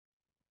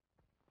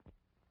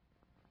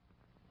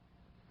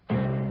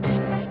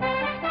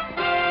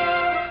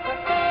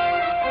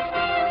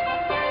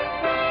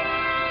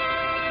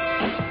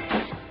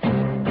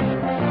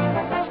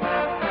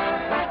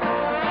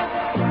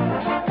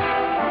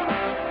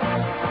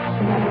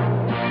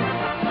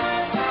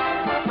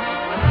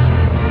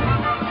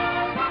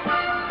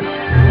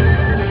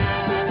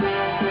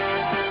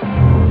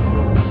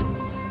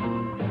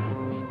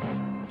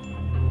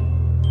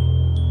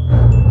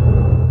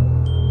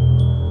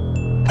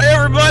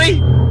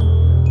everybody.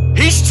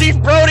 He's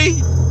Chief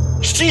Brody.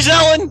 She's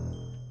Ellen.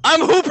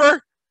 I'm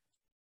Hooper.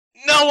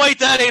 No, wait,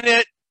 that ain't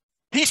it.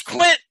 He's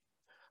Quint.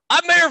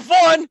 I'm Mayor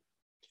Vaughn.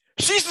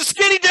 She's the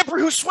skinny dipper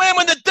who swam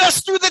in the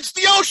dust through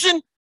the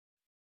ocean.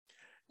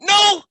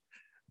 No,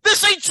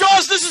 this ain't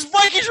Jaws. This is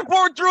Vikings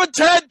Report. Drew and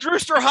Ted.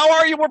 Drewster, how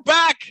are you? We're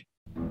back.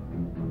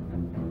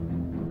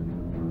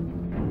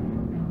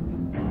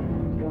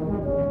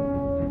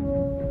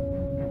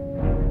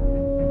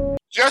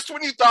 Just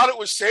when you thought it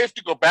was safe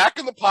to go back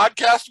in the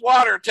podcast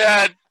water,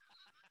 Ted,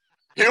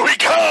 here we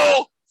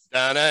go.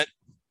 Done it.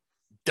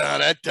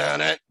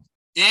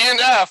 E and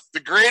F, the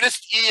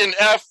greatest E and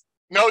F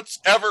notes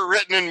ever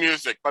written in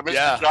music by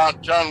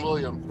Mr. John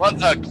Williams.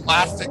 What a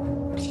classic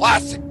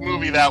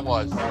movie that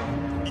was.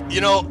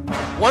 You know,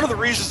 one of the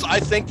reasons I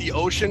think the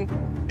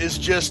ocean is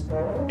just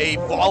a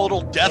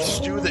volatile death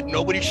stew that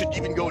nobody should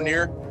even go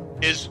near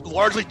is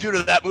largely due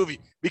to that movie.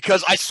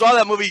 Because I saw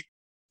that movie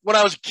when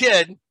I was a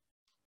kid,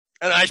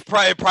 and I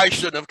probably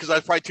shouldn't have because I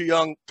was probably too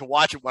young to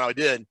watch it when I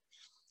did.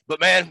 But,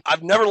 man,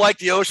 I've never liked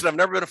the ocean. I've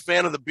never been a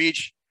fan of the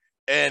beach.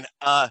 And,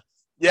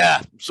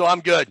 yeah, so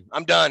I'm good.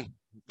 I'm done.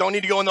 Don't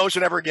need to go in the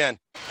ocean ever again.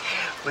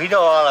 We know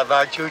all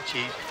about you,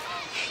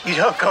 Chief. You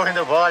don't go in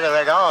the water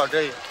at all, do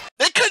you?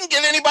 They couldn't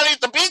get anybody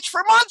at the beach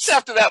for months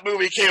after that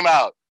movie came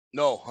out.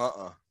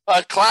 No,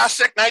 A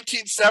classic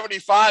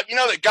 1975. You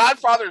know that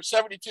Godfather is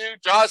 72,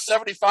 Jaws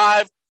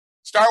 75,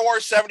 Star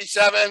Wars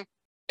 77,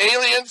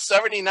 Aliens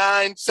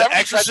 79,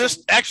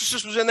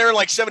 Exorcist was in there in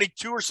like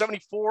 72 or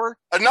 74.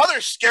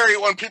 Another scary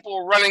one. People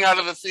were running out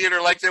of the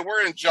theater like they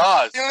were in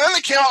Jaws. And then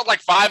they came out with like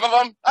 5 of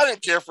them. I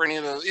didn't care for any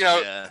of those. You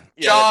know,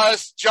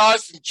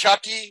 Jaws and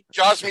Chucky.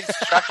 Jaws meets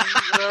Chucky.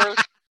 Whatever.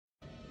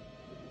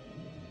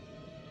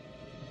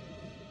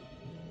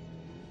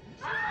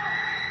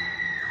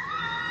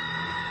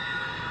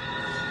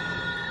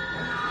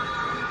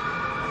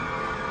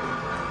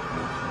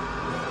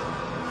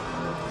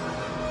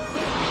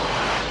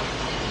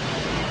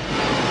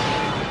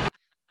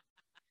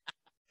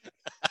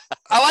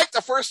 I like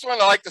the first one.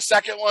 I like the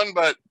second one,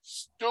 but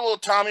do a little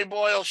Tommy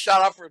Boyle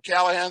shout out for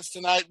Callahan's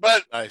tonight.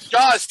 But nice.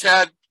 Jaws,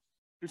 Ted,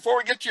 before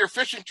we get to your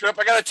fishing trip,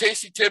 I got a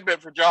tasty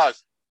tidbit for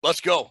Jaws.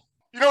 Let's go.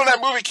 You know, when that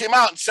movie came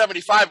out in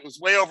 75, it was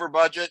way over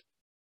budget.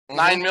 Mm-hmm.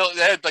 $9 million.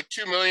 They had like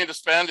 $2 million to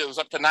spend. It was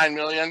up to $9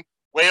 million.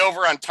 Way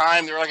over on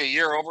time. They were like a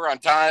year over on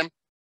time.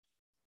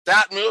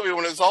 That movie,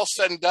 when it was all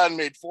said and done,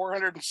 made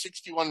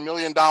 $461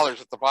 million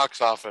at the box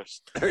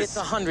office. It's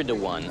 100 to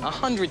 1.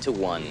 100 to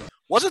 1.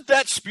 Wasn't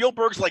that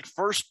Spielberg's like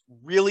first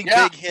really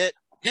big hit?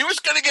 He was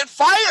going to get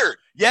fired.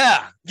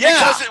 Yeah.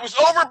 Because it was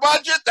over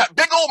budget. That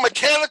big old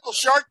mechanical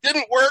shark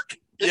didn't work.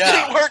 It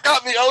didn't work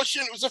out in the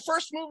ocean. It was the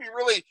first movie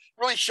really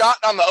shot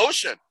on the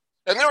ocean.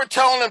 And they were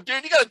telling him,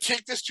 dude, you got to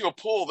take this to a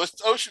pool. This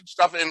ocean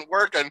stuff isn't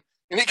working.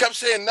 And he kept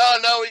saying,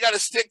 no, we got to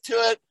stick to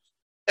it.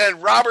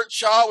 And Robert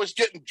Shaw was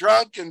getting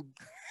drunk and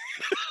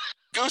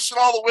goosing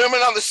all the women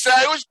on the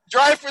set.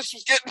 Dreyfuss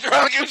was getting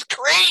drunk. It was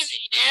crazy,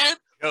 dude.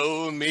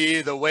 Show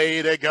me the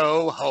way to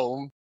go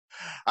home.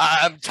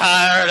 I'm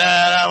tired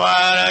and I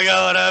want to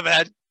go to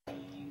bed.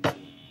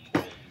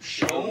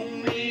 Show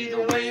me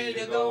the way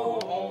to go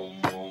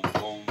home.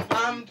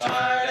 I'm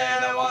tired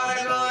and I want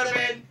to go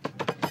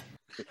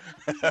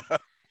to bed.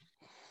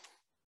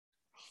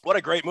 What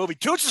a great movie.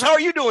 Toots, how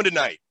are you doing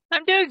tonight?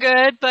 I'm doing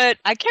good, but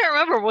I can't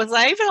remember. Was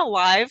I even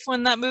alive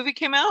when that movie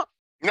came out?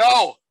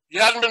 No,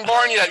 you hadn't been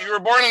born yet. You were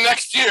born in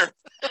next year.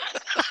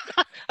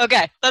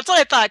 Okay, that's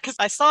what I thought, because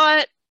I saw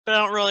it, but I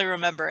don't really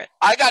remember it.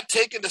 I got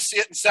taken to see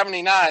it in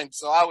 79,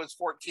 so I was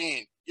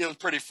 14. It was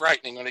pretty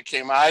frightening when it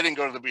came out. I didn't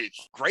go to the beach.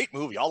 Great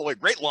movie all the way.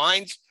 Great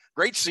lines,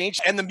 great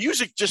scenes. And the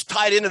music just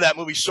tied into that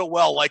movie so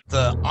well, like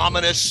the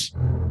ominous,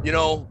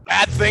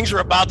 bad things are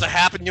about to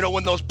happen.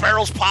 When those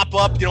barrels pop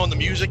up, and the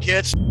music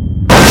hits.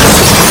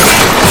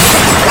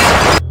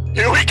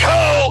 Here we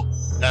go.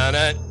 Done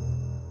it.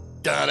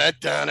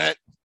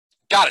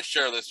 Gotta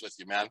share this with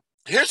you, man.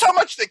 Here's how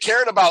much they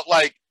cared about,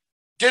 like,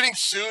 getting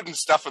sued and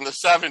stuff in the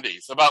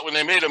 70s, about when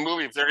they made a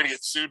movie if they're going to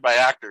get sued by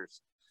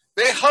actors.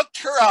 They hooked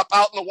her up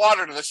out in the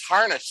water to this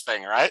harness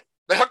thing, right?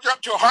 They hooked her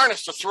up to a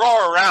harness to throw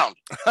her around.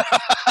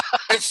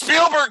 And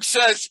Spielberg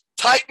says,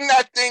 tighten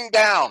that thing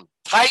down.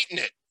 Tighten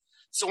it.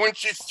 So when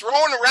she's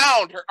thrown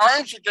around, her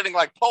arms are getting,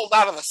 like, pulled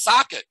out of the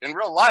socket in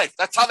real life.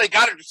 That's how they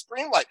got her to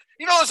scream like.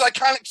 You know those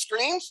iconic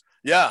screams?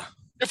 Yeah.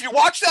 If you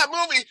watch that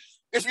movie,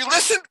 if you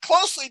listen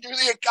closely to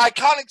the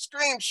iconic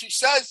screams, she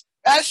says,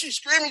 as she's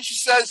screaming, she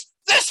says,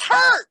 "This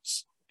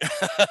hurts."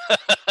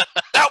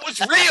 That was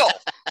real.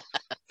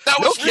 That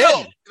was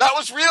real. That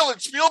was real.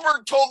 And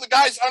Spielberg told the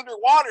guys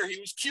underwater, he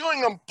was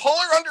cueing them, pull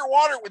her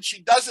underwater when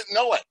she doesn't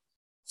know it.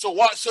 So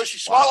she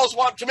swallows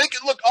water to make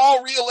it look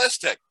all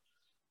realistic.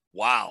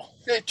 Wow.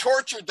 They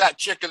tortured that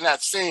chick in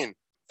that scene.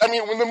 I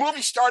mean, when the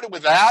movie started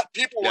with that,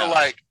 people were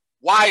like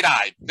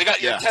wide-eyed. They got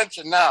your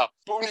attention now.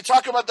 But when you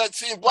talk about that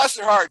scene, bless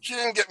her heart, she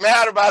didn't get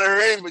mad about it or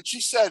anything, but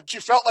she said she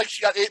felt like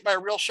she got ate by a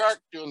real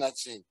shark doing that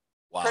scene.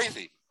 Wow.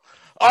 Crazy.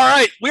 All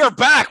right, we are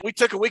back. We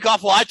took a week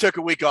off. Well, I took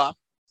a week off.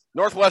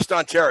 Northwest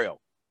Ontario.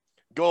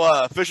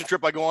 Go fishing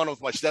trip I go on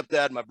with my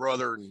stepdad and my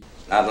brother. And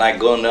Not like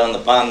going down the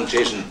pond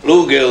chasing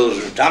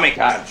bluegills or tommy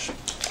carps.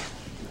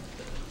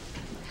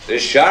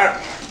 Fish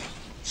sharp,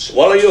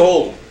 swallow you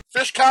whole.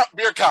 Fish count,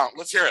 beer count.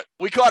 Let's hear it.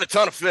 we caught a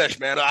ton of fish,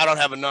 man. I don't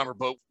have a number,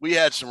 but we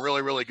had some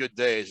really, really good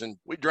days, and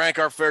we drank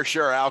our fair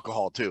share of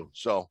alcohol too.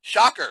 So,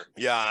 Shocker.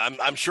 yeah,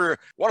 I'm sure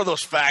one of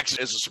those facts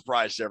is a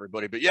surprise to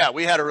everybody. But yeah,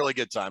 we had a really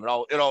good time.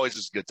 It always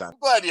is a good time. I'm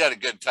glad you had a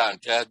good time,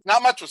 Ted.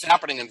 Not much was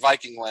happening in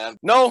Viking land.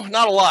 No,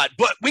 not a lot,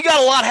 but we got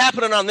a lot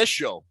happening on this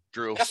show,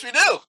 Drew. Yes, we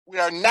do. We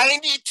are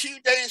 92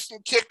 days from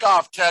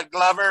kickoff, Ted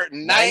Glover.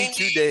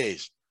 92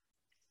 days.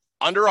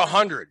 Under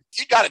 100.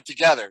 You got it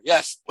together.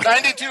 Yes.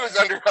 92 is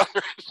under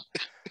 100.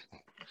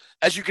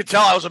 As you can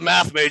tell, I was a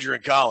math major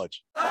in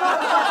college.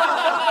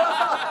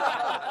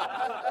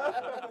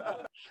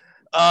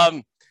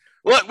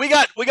 Look, we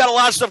got a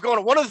lot of stuff going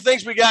on. One of the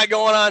things we got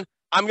going on,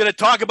 I'm going to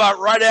talk about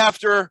right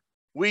after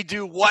we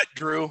do what,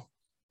 Drew?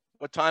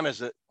 What time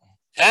is it?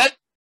 Ted,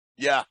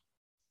 Yeah.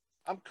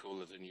 I'm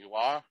cooler than you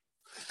are.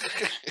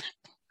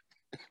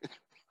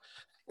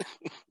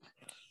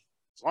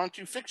 So why don't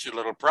you fix your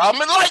little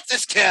problem and light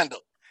this candle?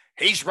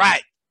 He's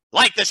right.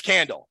 Light this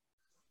candle.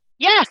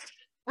 Yes.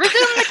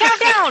 Resume the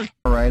countdown.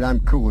 All right, I'm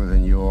cooler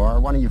than you are.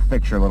 Why don't you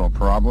fix your little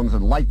problems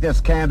and light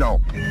this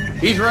candle?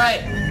 He's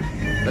right.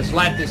 Let's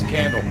light this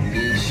candle.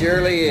 He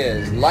surely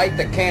is. Light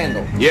the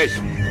candle. Yes.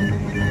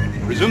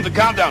 Resume the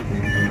countdown.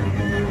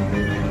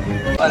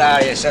 What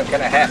are you, some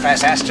kind of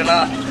half-ass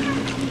astronaut?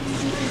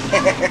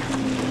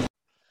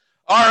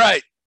 All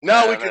right.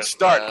 Now we can Banana,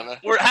 start. banana.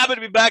 We're happy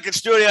to be back in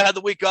studio. I had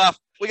the week off.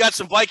 We got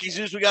some Vikings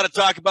news we got to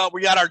talk about.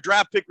 We got our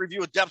draft pick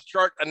review with depth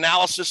chart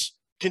analysis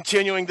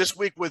continuing this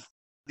week with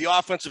the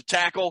offensive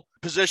tackle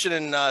position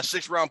and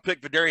sixth-round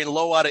pick Vidarian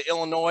Lowe out of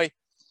Illinois.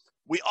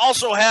 We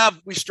also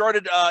we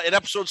started in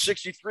episode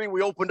 63,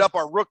 we opened up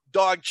our Rook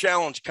Dog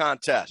Challenge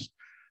contest.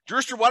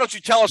 Drewster, why don't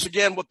you tell us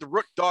again what the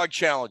Rook Dog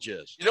Challenge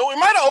is? You know, we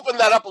might have opened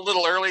that up a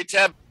little early,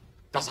 Ted.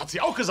 Das hat sie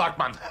auch gesagt,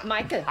 Mann.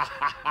 Michael.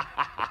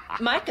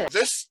 Michael.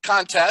 This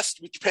contest,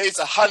 which pays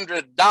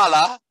 $100,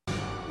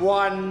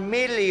 $1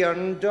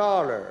 million.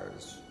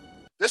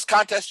 this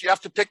contest, you have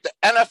to pick the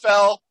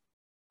NFL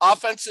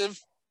Offensive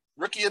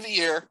Rookie of the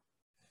Year,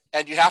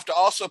 and you have to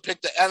also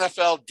pick the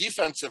NFL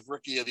Defensive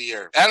Rookie of the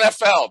Year.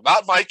 NFL,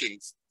 not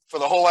Vikings, for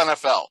the whole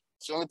NFL.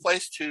 It's the only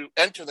place to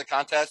enter the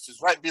contest is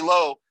right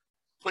below.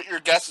 Put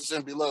your guesses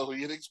in below who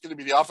you think is going to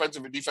be the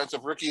Offensive and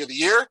Defensive Rookie of the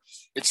Year.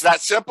 It's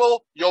that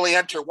simple. You only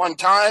enter one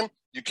time.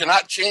 You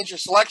cannot change your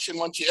selection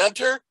once you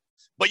enter.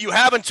 But you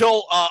have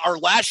until our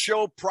last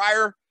show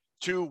prior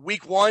to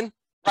week one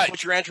to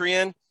put your entry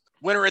in.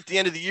 Winner at the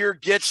end of the year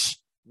gets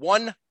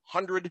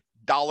 $100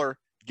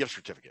 gift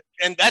certificate.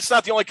 And that's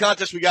not the only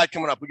contest we got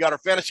coming up. We got our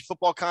fantasy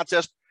football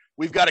contest.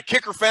 We've got a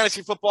kicker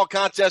fantasy football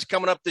contest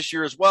coming up this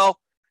year as well.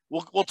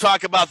 We'll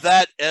talk about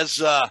that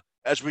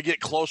as we get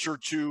closer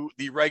to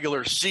the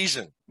regular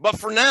season. But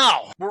for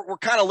now, we're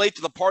kind of late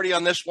to the party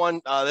on this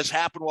one. This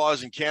happened while I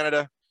was in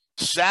Canada.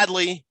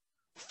 Sadly,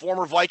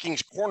 former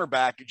Vikings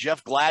cornerback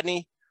Jeff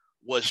Gladney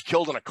was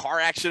killed in a car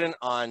accident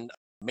on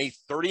May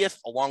 30th,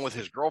 along with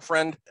his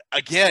girlfriend.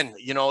 Again,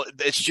 you know,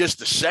 it's just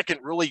the second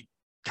really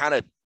kind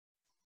of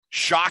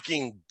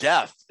shocking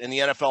death in the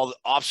NFL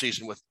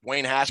offseason with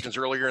Wayne Haskins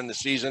earlier in the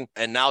season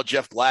and now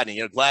Jeff Gladney.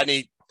 You know,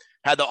 Gladney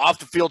had the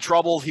off-the-field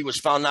trouble. He was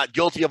found not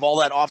guilty of all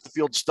that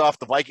off-the-field stuff.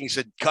 The Vikings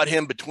had cut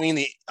him between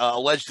the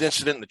alleged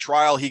incident and the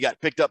trial. He got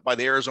picked up by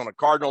the Arizona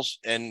Cardinals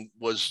and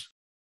was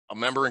a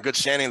member in good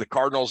standing of the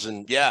Cardinals.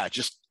 And, yeah,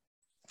 just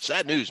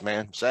sad news,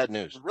 man. Sad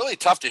news. It's really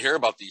tough to hear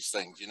about these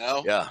things, you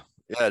know? Yeah,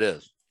 it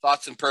is.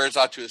 Thoughts and prayers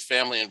out to his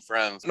family and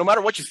friends. No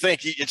matter what you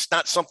think, it's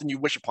not something you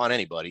wish upon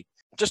anybody.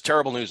 Just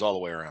terrible news all the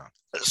way around.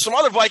 Some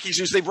other Vikings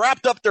news. They've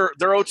wrapped up their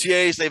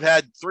OTAs. They've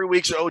had 3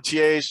 weeks of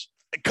OTAs.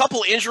 A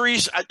couple of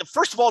injuries.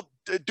 First of all,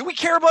 do we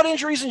care about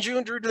injuries in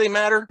June, Drew? Do they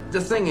matter?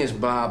 The thing is,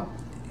 Bob,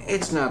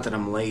 it's not that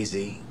I'm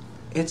lazy.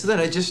 It's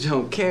that I just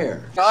don't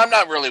care. No, I'm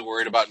not really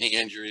worried about any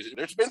injuries.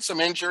 There's been some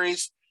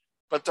injuries,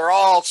 but they're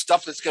all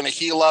stuff that's going to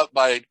heal up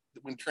by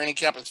when training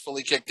camp is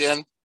fully kicked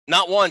in.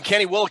 Not one.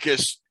 Kenny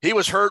Willekes, he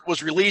was hurt,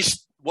 was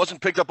released,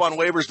 wasn't picked up on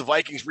waivers. The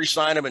Vikings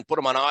re-signed him and put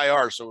him on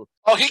IR. So,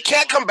 Oh, he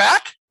can't come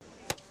back?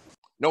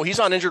 no, he's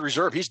on injured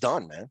reserve. He's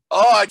done, man.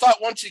 Oh, I thought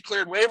once he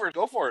cleared waivers,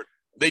 go for it.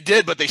 They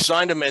did, but they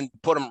signed him and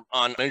put him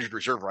on injured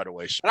reserve right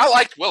away. So, And I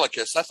liked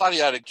Willekes. I thought he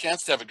had a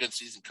chance to have a good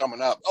season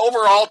coming up.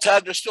 Overall,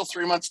 Ted, there's still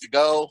 3 months to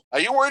go. Are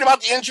you worried about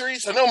the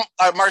injuries? I know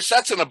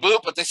Marsette's in a boot,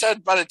 but they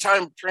said by the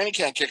time training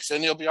camp kicks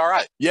in, he'll be all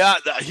right. yeah,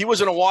 he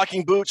was in a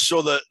walking boot.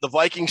 So the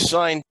Vikings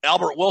signed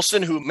Albert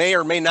Wilson, who may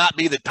or may not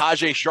be the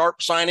Tajay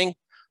Sharp signing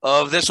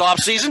of this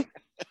offseason.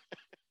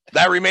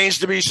 That remains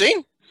to be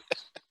seen.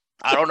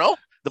 I don't know.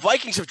 The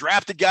Vikings have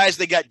drafted guys.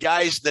 They got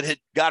guys that had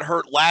got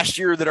hurt last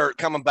year that are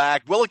coming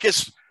back.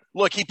 Willekes,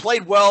 look, he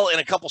played well in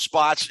a couple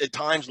spots at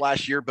times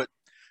last year, but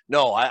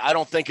no, I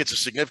don't think it's a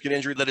significant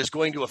injury that is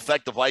going to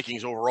affect the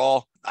Vikings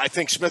overall. I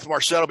think Smith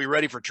Marset will be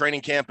ready for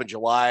training camp in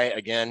July.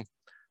 Again,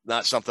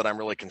 not something I'm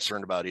really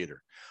concerned about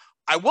either.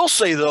 I will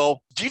say, though,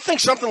 do you think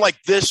something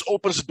like this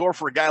opens the door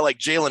for a guy like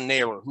Jalen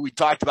Naylor, who we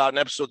talked about in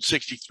episode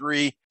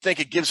 63? Think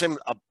it gives him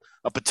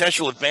a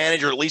potential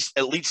advantage, or at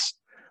least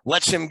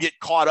lets him get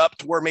caught up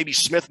to where maybe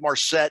Smith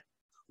Marset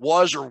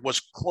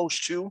was close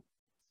to?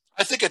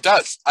 I think it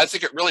does. I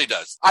think it really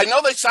does. I know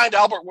they signed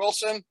Albert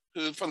Wilson,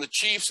 who from the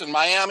Chiefs in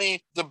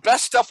Miami. The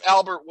best stuff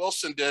Albert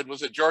Wilson did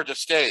was at Georgia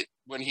State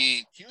when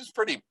he was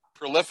pretty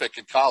prolific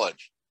in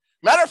college.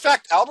 Matter of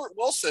fact, Albert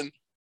Wilson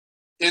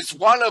is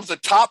one of the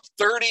top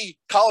 30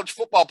 college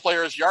football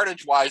players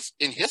yardage-wise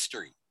in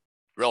history.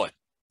 Really?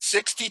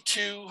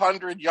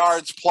 6,200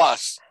 yards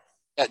plus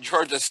at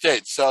Georgia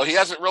State. So he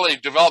hasn't really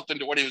developed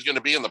into what he was going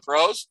to be in the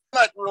pros.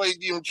 I'm not really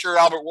even sure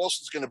Albert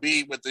Wilson's going to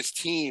be with this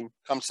team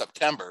come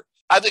September.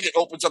 I think it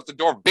opens up the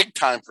door big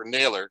time for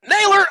Naylor.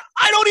 Naylor,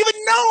 I don't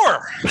even know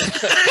her.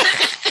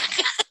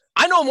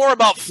 I know more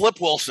about Flip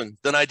Wilson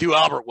than I do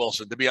Albert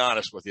Wilson, to be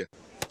honest with you.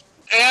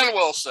 Ann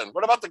Wilson.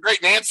 What about the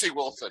great Nancy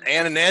Wilson?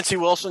 Ann and Nancy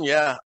Wilson,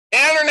 yeah.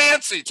 Ann or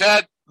Nancy,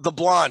 Ted? The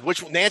blonde.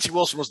 Which Nancy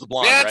Wilson was the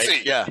blonde, Nancy.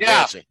 right? Yeah,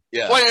 Nancy.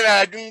 Yeah. Playing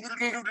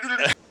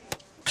that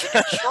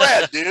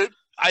shred, dude.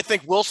 I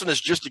think Wilson is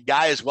just a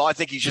guy as well. I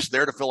think he's just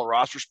there to fill a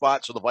roster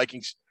spot so the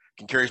Vikings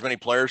can carry as many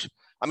players.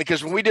 I mean,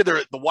 because when we did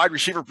the wide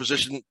receiver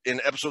position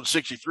in episode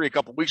 63 a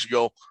couple of weeks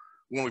ago,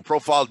 when we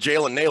profiled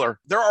Jalen Naylor,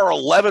 there are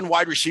 11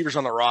 wide receivers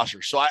on the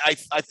roster. So I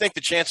think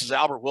the chances of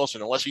Albert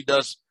Wilson, unless he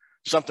does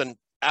something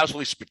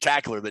absolutely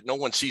spectacular that no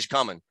one sees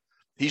coming,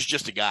 he's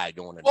just a guy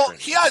going in. Well,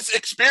 he has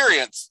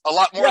experience a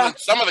lot more than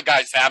some of the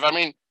guys have. I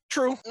mean,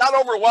 true. Not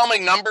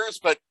overwhelming numbers,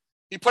 but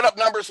he put up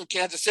numbers with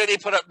Kansas City,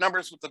 put up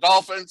numbers with the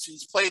Dolphins.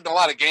 He's played in a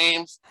lot of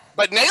games.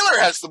 But Naylor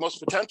has the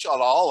most potential out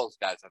of all those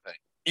guys, I think.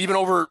 Even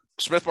over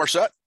Smith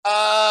Marset?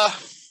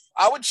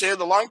 I would say in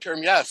the long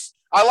term, yes.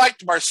 I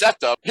liked Marset,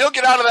 though. He'll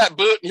get out of that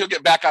boot and he'll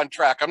get back on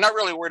track. I'm not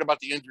really worried about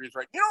the injuries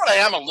right now. You know what I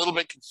am a little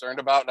bit concerned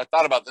about? And I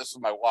thought about this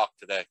in my walk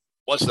today.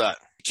 What's that?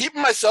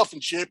 Keeping myself in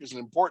shape is an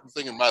important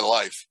thing in my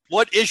life.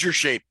 What is your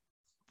shape?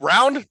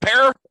 Round?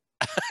 Pear?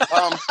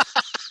 I'm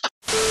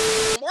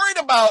worried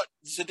about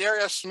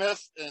Zadarius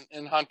Smith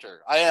and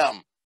Hunter. I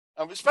am.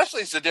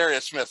 Especially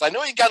Zadarius Smith. I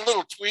know he got a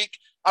little tweak.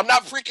 I'm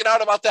not freaking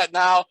out about that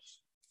now.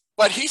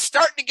 But he's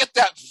starting to get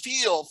that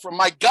feel from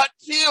my gut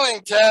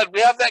feeling, Ted.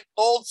 We have that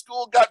old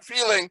school gut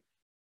feeling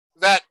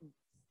that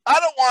I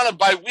don't want to,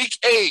 by week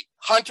 8,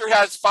 Hunter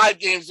has 5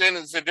 games in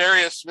and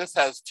Zadarius Smith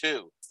has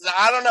 2.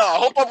 I don't know. I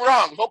hope I'm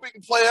wrong. I hope he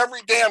can play every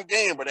damn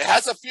game, but it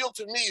has a feel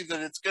to me that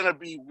it's going to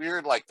be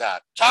weird like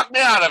that. Talk me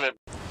out of it.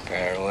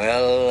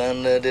 Farewell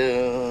and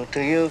adieu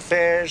to you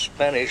fair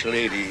Spanish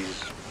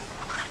ladies.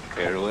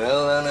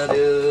 Farewell and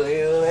adieu,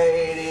 you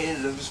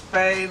ladies of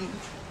Spain.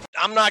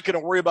 I'm not going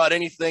to worry about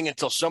anything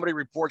until somebody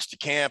reports to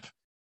camp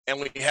and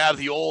we have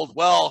the old,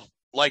 well,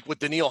 like with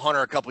Danielle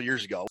Hunter a couple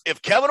years ago.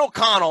 If Kevin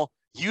O'Connell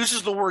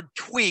uses the word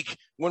tweak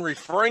when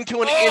referring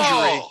to an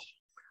injury,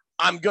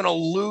 I'm going to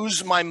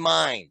lose my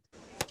mind.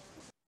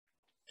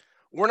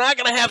 We're not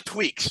going to have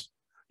tweaks.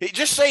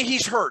 Just say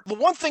he's hurt. The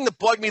one thing that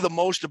bugged me the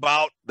most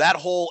about that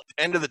whole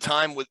end of the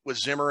time with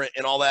Zimmer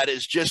and all that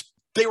is just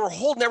they were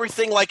holding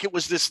everything like it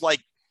was this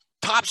like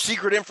top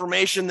secret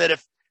information that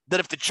if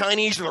the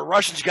Chinese or the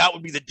Russians got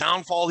would be the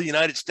downfall of the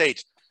United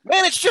States.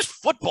 Man, it's just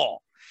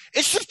football.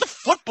 It's just a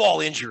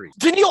football injury.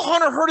 Danielle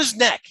Hunter hurt his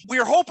neck. We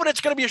are hoping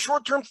it's going to be a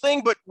short-term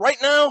thing, but right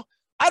now,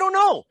 I don't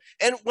know.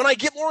 And when I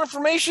get more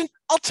information,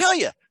 I'll tell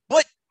you.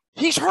 But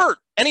he's hurt,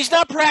 and he's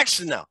not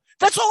practicing now.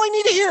 That's all I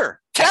need to hear.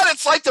 Ted,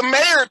 it's like the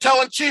mayor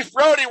telling Chief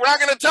Brody, we're not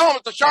going to tell him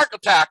it's a shark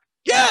attack.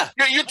 Yeah.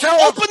 You tell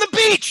him. Open the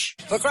beach.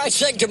 For Christ's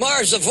sake,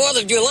 tomorrow's the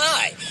 4th of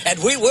July,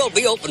 and we will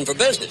be open for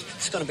business.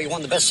 It's going to be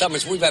one of the best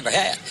summers we've ever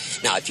had.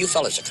 Now, if you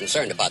fellas are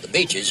concerned about the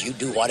beaches, you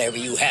do whatever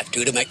you have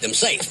to make them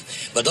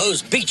safe. But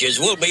those beaches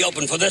will be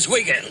open for this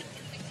weekend.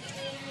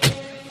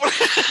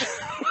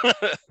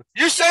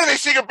 You say they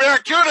see a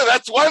barracuda,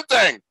 that's one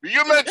thing. But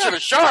you mention a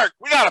shark,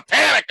 we got a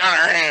panic on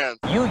our hands.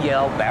 You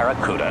yell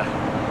barracuda.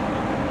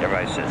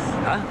 Everybody says,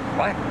 huh?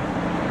 What?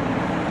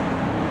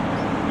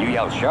 You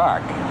yell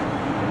shark.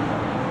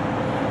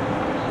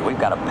 We've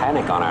got a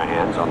panic on our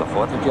hands on the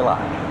 4th of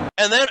July.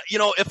 And then,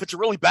 if it's a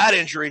really bad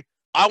injury,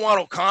 I want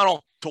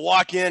O'Connell to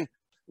walk in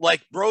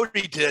like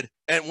Brody did,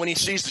 and when he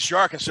sees the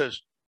shark and says,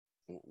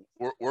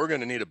 we're going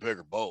to need a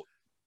bigger boat.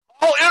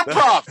 Oh,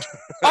 improv.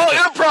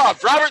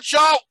 Improv. Robert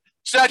Shaw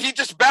said he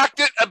just backed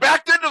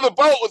into the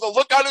boat with a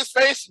look on his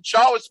face, and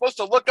Shaw was supposed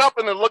to look up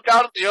and then look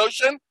out at the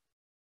ocean.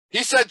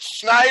 He said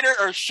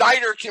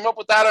Scheider came up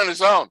with that on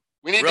his own.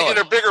 We need to get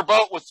a bigger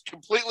boat. Was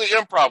completely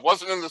improv.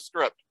 Wasn't in the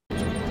script.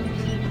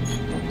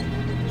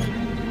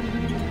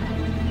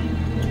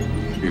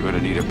 You're going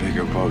to need a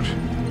bigger boat.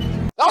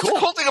 That was the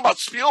cool thing about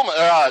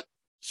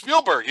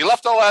Spielberg. He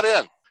left all that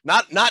in.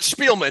 Not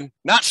Spielman,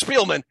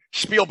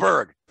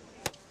 Spielberg.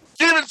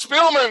 Steven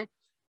Spielman,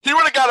 he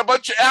would have got a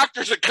bunch of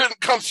actors that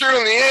couldn't come through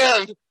in the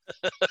end.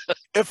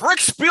 If Rick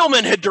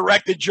Spielman had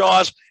directed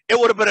Jaws, it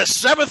would have been a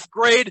 7th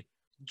grade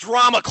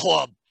drama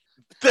club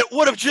that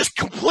would have just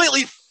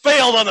completely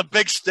failed on the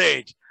big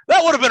stage.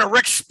 That would have been a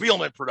Rick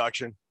Spielman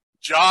production.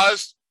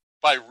 Jaws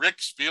by Rick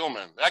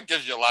Spielman. That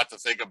gives you a lot to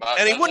think about.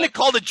 And he wouldn't have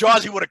called it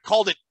Jaws. He would have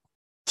called it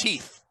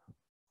Teeth.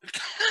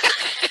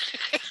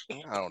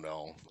 I don't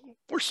know.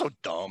 We're so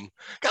dumb.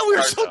 God, we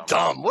are so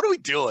dumb. What are we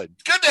doing?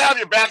 It's good to have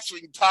you back so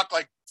we can talk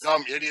like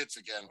dumb idiots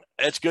again.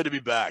 It's good to be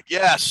back.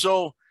 Yeah,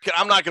 so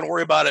I'm not going to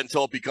worry about it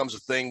until it becomes a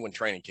thing when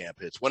training camp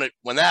hits.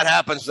 When that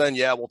happens, then,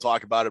 yeah, we'll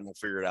talk about it and we'll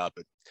figure it out.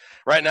 But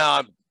right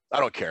now, I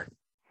don't care.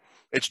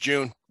 It's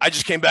June. I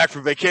just came back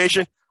from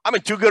vacation. I'm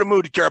in too good a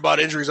mood to care about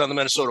injuries on the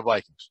Minnesota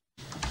Vikings.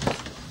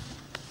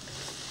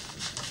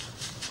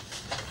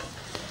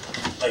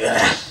 Look at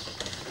that.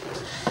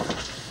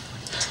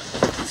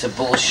 It's a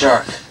bull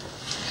shark.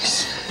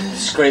 It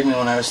scraped me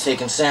when I was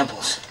taking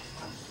samples.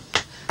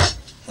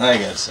 I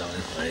got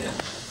something for you.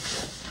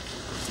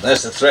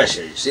 That's the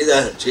thresher. You see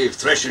that? Chief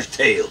Thresher's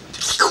tail.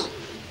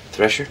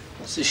 Thresher?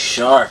 It's a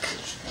shark.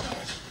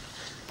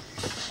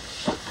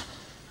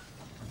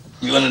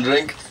 You want a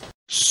drink?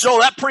 So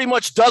that pretty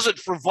much does it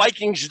for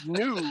Vikings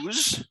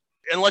news,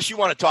 unless you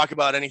want to talk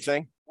about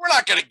anything. We're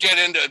not going to get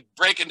into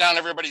breaking down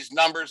everybody's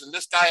numbers, and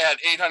this guy had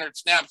 800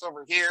 snaps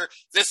over here.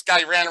 This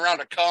guy ran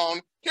around a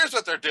cone. Here's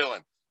what they're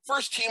doing.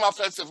 First team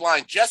offensive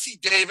line, Jesse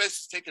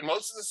Davis is taking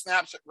most of the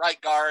snaps at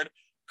right guard.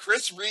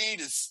 Chris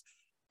Reed is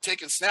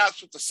taking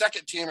snaps with the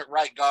second team at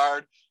right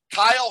guard.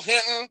 Kyle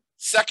Hinton,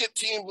 second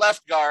team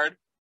left guard.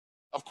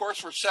 Of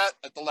course, we're set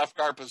at the left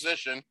guard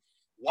position.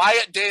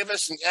 Wyatt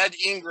Davis and Ed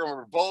Ingram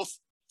are both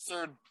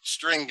third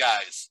string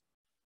guys.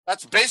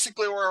 That's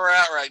basically where we're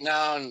at right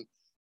now. And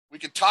we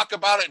could talk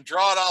about it and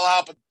draw it all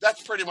out, but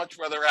that's pretty much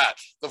where they're at.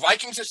 The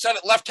Vikings are set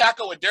at left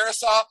tackle with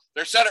Darisaw.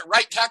 They're set at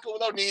right tackle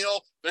with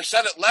O'Neal. They're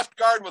set at left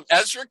guard with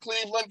Ezra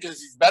Cleveland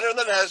because he's better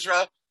than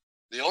Ezra.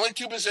 The only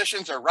two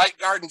positions are right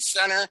guard and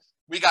center.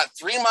 We got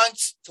 3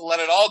 months to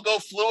let it all go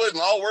fluid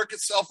and all work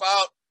itself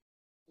out.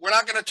 We're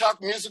not going to talk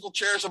musical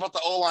chairs about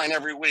the O-line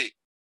every week.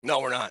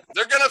 No, we're not.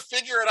 They're going to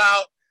figure it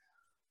out.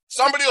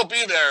 Somebody will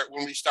be there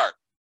when we start.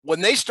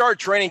 When they start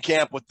training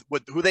camp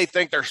with who they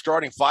think their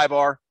starting five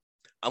are,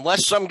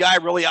 unless some guy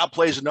really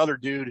outplays another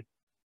dude,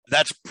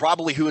 that's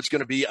probably who it's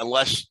going to be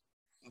unless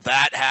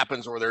that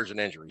happens or there's an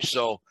injury.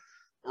 So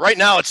right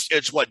now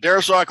it's what?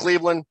 Darisaw,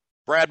 Cleveland,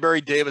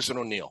 Bradbury, Davis, and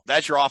O'Neal.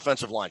 That's your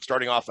offensive line,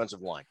 starting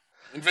offensive line.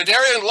 And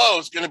Vidarian Lowe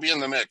is going to be in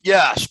the mix.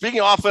 Yeah, speaking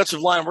of offensive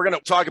line, we're going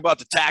to talk about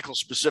the tackles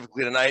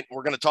specifically tonight.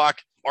 We're going to talk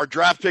our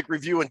draft pick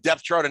review and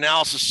depth chart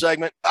analysis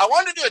segment. I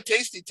wanted to do a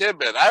tasty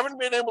tidbit. I haven't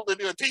been able to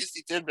do a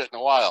tasty tidbit in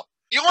a while.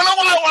 You want to know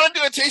why I want to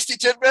do a tasty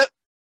tidbit?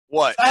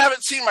 What? I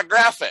haven't seen my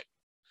graphic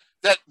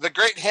that the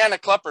great Hannah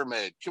Klepper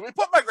made. Can we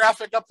put my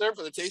graphic up there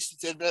for the tasty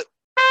tidbit?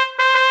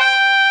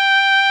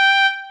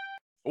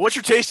 What's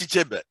your tasty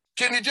tidbit?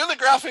 Can you do the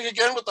graphic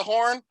again with the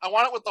horn? I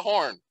want it with the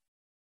horn.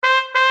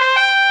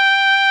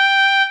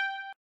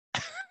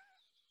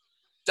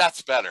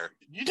 That's better.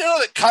 You know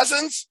that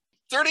Cousins,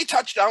 30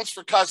 touchdowns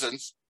for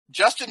Cousins,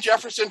 Justin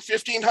Jefferson,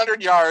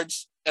 1,500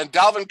 yards, and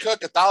Dalvin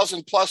Cook,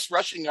 1,000+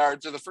 rushing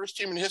yards are the first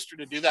team in history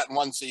to do that in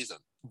one season.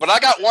 But I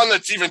got one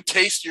that's even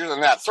tastier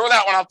than that. Throw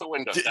that one out the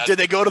window. Did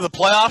they go to the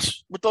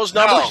playoffs with those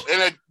numbers? No,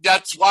 and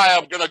that's why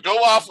I'm going to go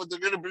off with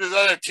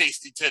another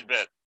tasty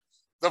tidbit.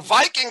 The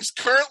Vikings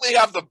currently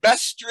have the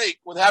best streak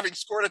with having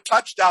scored a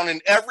touchdown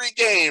in every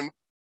game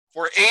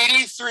for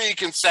 83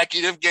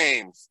 consecutive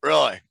games.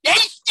 Really?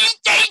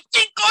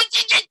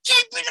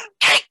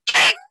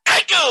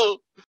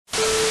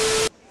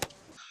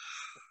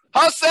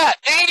 How's that?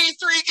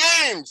 83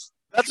 games.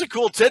 That's a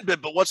cool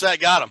tidbit, but what's that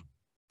got him?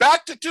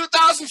 Back to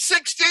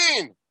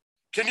 2016.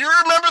 Can you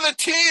remember the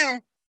team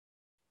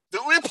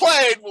that we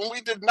played when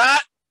we did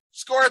not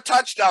score a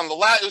touchdown?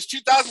 It was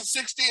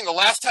 2016, the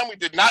last time we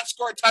did not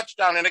score a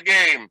touchdown in a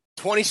game.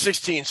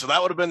 2016, so that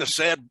would have been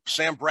the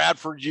Sam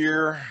Bradford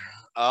year.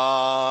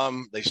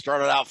 They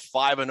started out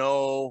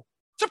 5-0.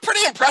 It's a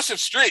pretty impressive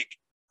streak.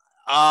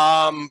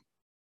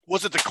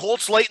 Was it the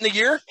Colts late in the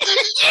year?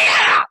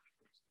 Yeah.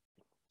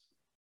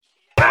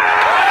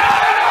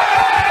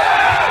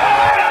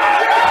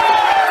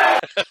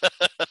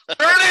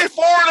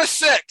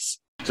 34-6.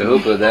 So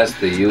hopefully that's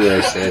the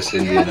USS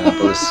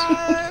Indianapolis.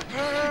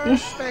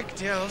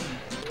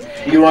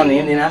 You were on the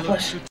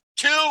Indianapolis?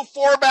 2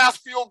 4-bath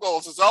field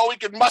goals is all we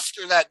could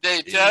muster that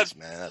day, Ted. Jeez,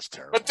 man, that's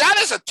terrible. But that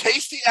is a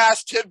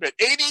tasty-ass tidbit.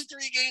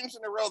 83 games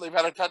in a row they've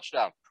had a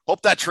touchdown.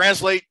 Hope that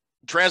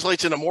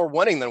translates into more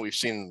winning than we've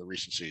seen in the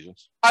recent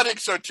seasons. I think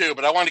so, too,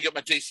 but I want to get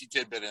my tasty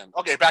tidbit in.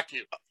 Okay, back to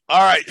you.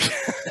 All right.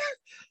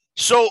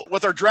 So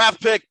with our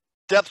draft pick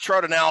depth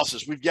chart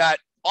analysis, we've got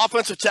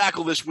offensive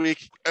tackle this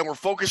week, and we're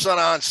focused on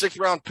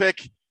 6th-round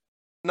pick,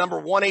 number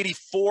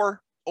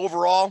 184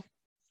 overall,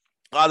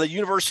 the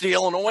University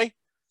of Illinois,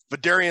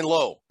 Vidarian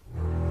Lowe.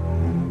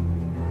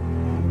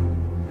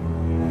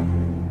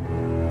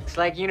 Looks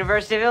like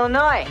University of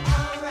Illinois.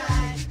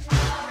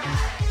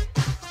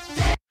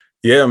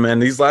 Yeah, man,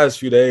 these last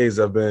few days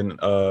have been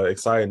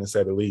exciting to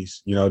say the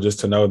least. You know, just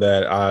to know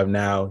that I've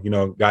now,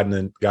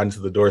 gotten to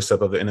the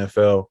doorstep of the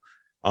NFL.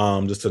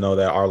 Just to know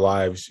that our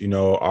lives,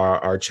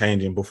 are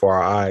changing before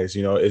our eyes.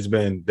 It's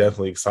been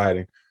definitely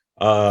exciting.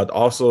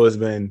 Also has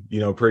been,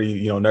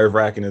 pretty, nerve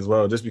wracking as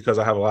well, just because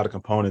I have a lot of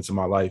components in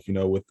my life,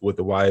 with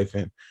the wife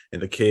and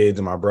the kids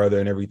and my brother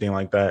and everything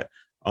like that.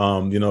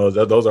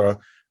 Those are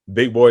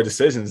big boy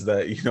decisions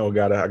that,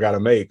 I gotta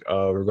make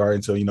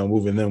regarding to,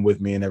 moving them with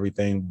me and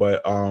everything.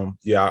 But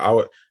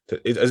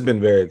it's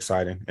been very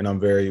exciting, and I'm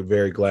very,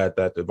 very glad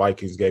that the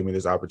Vikings gave me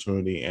this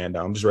opportunity, and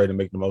I'm just ready to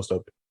make the most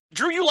of it.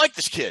 Drew, you like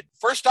this kid.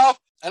 First off,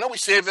 I know we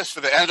saved this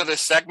for the end of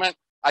this segment.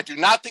 I do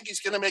not think he's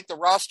going to make the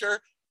roster,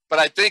 but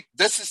I think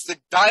this is the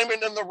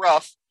diamond in the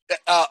rough that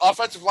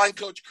offensive line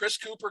coach Chris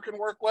Cooper can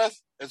work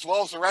with, as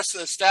well as the rest of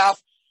the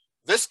staff.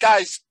 This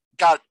guy's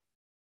got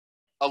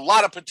a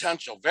lot of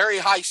potential, very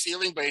high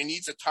ceiling, but he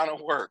needs a ton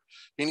of work.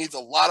 He needs a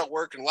lot of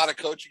work and a lot of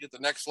coaching at the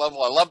next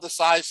level. I love the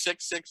size,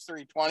 6'6",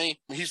 320.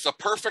 He's the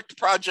perfect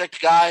project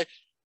guy.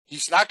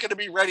 He's not going to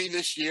be ready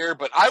this year,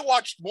 but I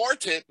watched more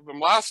tape of him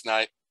last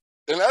night.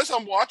 And as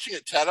I'm watching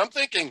it, Ted, I'm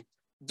thinking,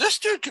 this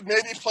dude could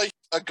maybe play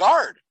a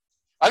guard.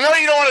 I know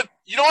you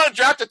don't want to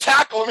draft a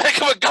tackle and make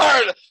him a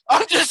guard.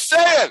 I'm just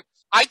saying,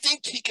 I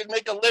think he can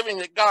make a living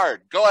at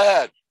guard. Go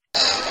ahead.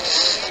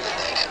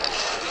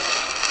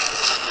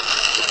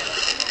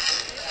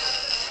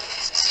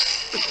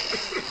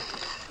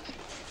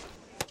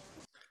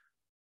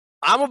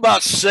 I'm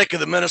about sick of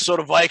the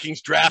Minnesota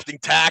Vikings drafting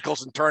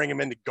tackles and turning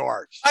them into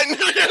guards. I knew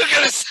you were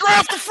going to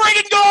scrap the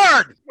friggin'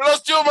 guard. When I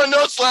was doing my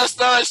notes last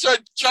night, I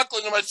started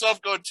chuckling to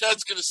myself going,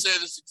 Ted's going to say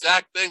this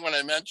exact thing when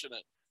I mention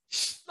it.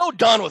 So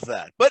done with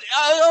that. But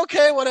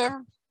okay,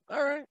 whatever.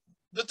 All right.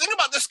 The thing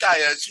about this guy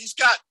is he's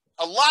got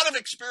a lot of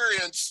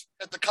experience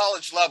at the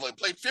college level. He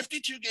played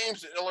 52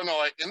 games at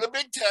Illinois in the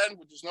Big Ten,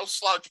 which is no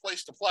slouch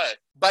place to play.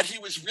 But he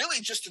was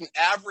really just an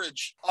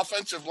average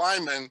offensive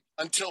lineman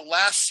until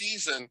last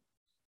season,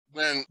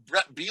 when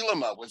Brett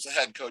Bielema was the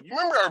head coach. You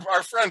remember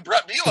our friend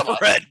Brett Bielema?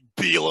 Brett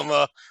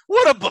Bielema.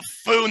 What a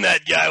buffoon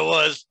that guy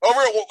was.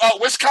 Over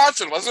at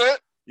Wisconsin, wasn't it?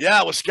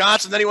 Yeah,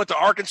 Wisconsin. Then he went to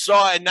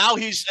Arkansas, and now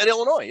he's at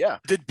Illinois, yeah.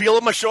 Did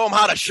Bielema show him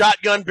how to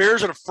shotgun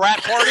beers at a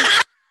frat party?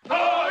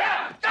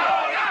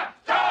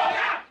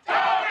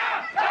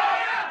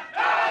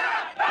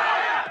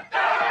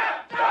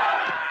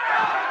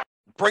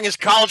 Bring his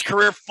college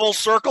career full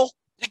circle?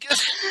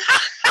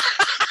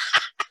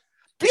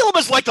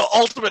 Bielema's like the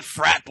ultimate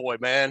frat boy,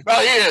 man.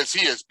 Well, he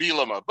is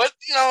Bielema. But,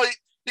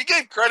 he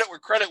gave credit where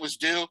credit was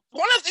due.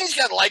 One of the things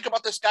you got to like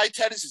about this guy,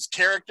 Ted, is his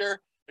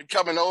character and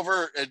coming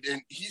over.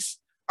 And he's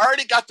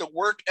already got the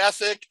work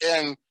ethic.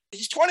 And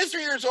he's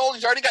 23 years old.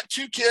 He's already got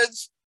 2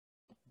 kids,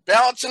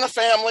 balancing a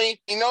family.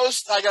 He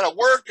knows I got to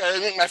work. I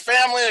need my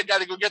family. I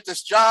got to go get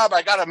this job.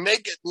 I got to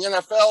make it in the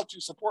NFL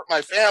to support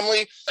my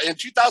family. In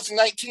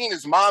 2019,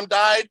 his mom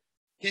died.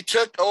 He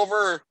took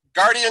over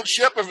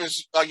guardianship of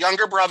his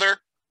younger brother.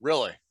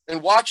 Really?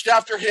 And watched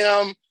after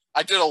him.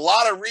 I did a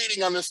lot of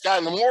reading on this guy.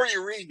 And the more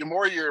you read, the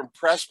more you're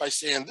impressed by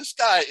saying this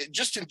guy,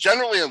 just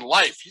generally in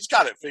life, he's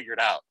got it figured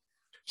out.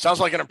 Sounds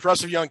like an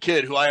impressive young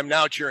kid who I am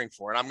now cheering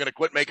for, and I'm going to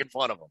quit making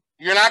fun of him.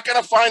 You're not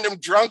going to find him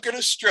drunk at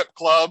a strip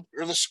club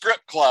or the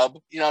script club.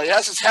 He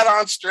has his head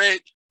on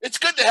straight. It's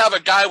good to have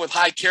a guy with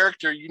high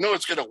character.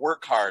 It's going to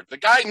work hard. The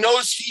guy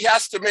knows he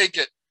has to make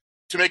it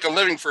to make a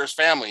living for his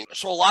family.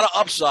 So a lot of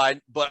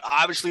upside, but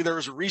obviously there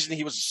was a reason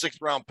he was a 6th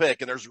round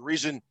pick, and there's a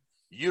reason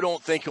you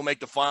don't think he'll make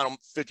the final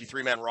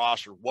 53-man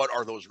roster. What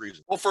are those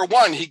reasons? Well, for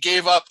one, he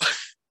gave up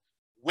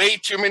way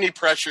too many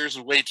pressures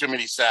and way too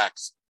many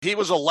sacks. He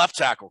was a left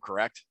tackle,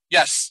 correct?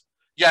 Yes.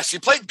 He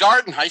played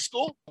guard in high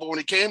school, but when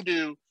he came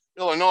to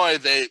Illinois,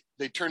 they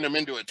turned him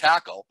into a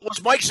tackle.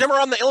 Was Mike Zimmer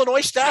on the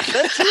Illinois staff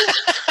then too?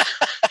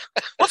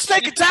 Let's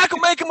take a tackle,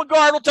 make him a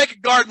guard. We'll take a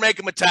guard, make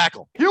him a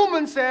tackle.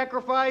 Human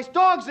sacrifice,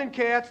 dogs and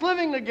cats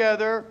living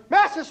together,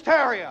 mass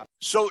hysteria.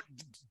 So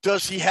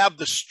does he have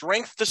the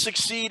strength to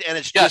succeed, and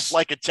it's just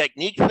like a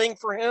technique thing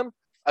for him?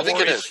 I think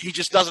it is. He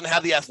just doesn't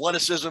have the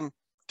athleticism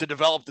to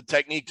develop the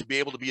technique to be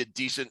able to be a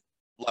decent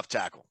left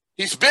tackle.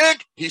 He's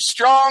big, he's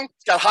strong,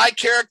 he's got high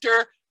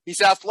character,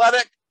 he's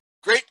athletic,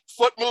 great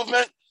foot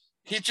movement.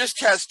 He just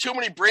has too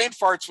many brain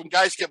farts when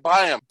guys get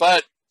by him.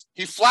 But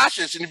he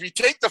flashes, and if you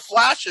take the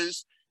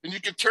flashes and you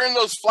can turn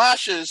those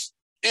flashes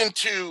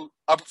into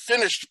a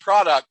finished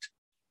product,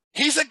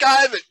 he's a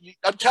guy that,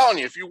 I'm telling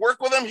you, if you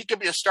work with him, he could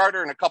be a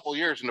starter in a couple of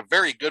years, and a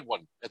very good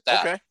one at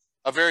that.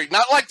 Okay.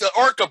 Not like the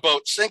Orca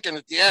boat sinking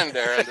at the end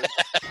there.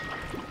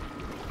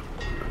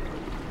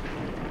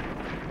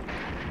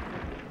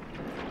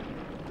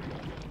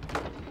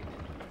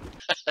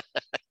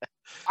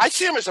 I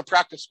see him as a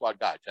practice squad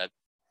guy, Ted.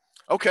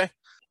 Okay.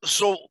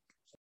 So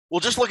we'll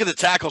just look at the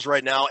tackles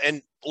right now.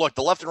 And look,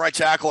 the left and right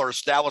tackle are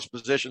established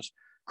positions.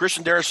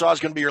 Christian Darrisaw is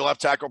going to be your left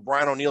tackle.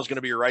 Brian O'Neill is going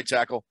to be your right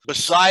tackle.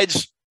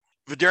 Besides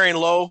Vidarian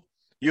Lowe,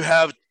 you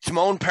have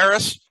Timon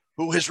Paris,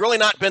 who has really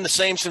not been the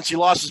same since he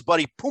lost his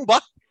buddy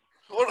Pumbaa.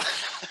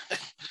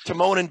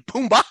 Timon and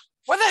Pumbaa.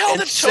 Where the hell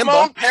did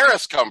Timon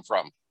Paris come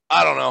from?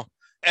 I don't know.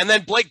 And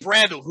then Blake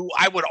Brandel, who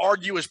I would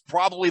argue is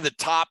probably the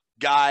top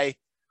guy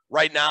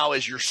right now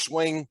as your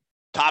swing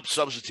top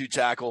substitute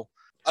tackle.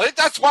 I think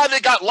that's why they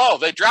got Lowe.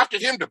 They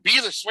drafted him to be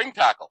the swing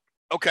tackle.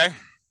 Okay.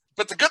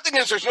 But the good thing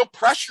is there's no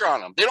pressure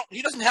on him.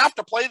 He doesn't have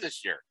to play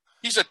this year.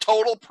 He's a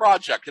total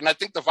project, and I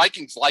think the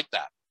Vikings like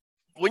that.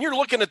 When you're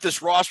looking at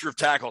this roster of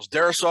tackles,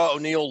 Darrisaw,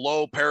 O'Neal,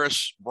 Lowe,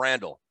 Paris,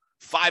 Brandel,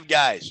 5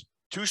 guys,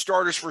 2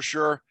 starters for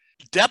sure.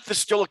 Depth is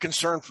still a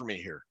concern for me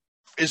here.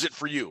 Is it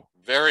for you?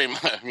 Very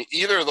much. I mean,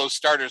 either of those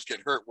starters get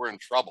hurt, we're in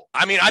trouble.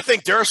 I mean, I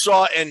think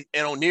Darrisaw and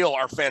O'Neal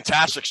are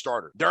fantastic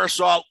starters.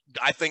 Darrisaw,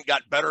 I think,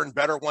 got better and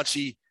better once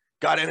he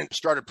got in and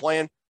started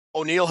playing.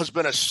 O'Neal has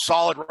been a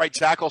solid right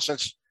tackle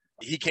since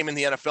he came in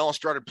the NFL and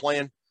started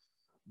playing.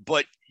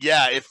 But,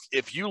 yeah,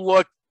 if you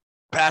look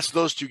past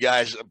those 2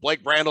 guys,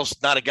 Blake Brandel's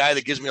not a guy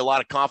that gives me a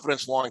lot of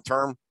confidence long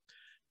term.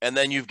 And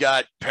then you've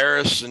got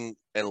Paris and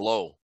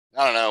Lowe.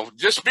 I don't know.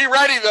 Just be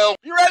ready, though.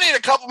 Be ready in a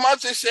couple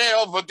months. They say,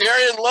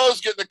 Vidarian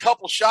Lowe's getting a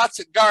couple shots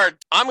at guard.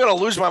 I'm going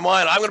to lose my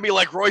mind. I'm going to be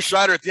like Roy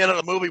Scheider at the end of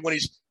the movie when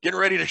he's getting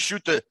ready to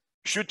shoot the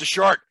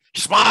shark.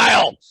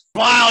 Smile,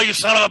 you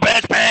son of a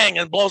bitch, bang,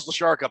 and blows the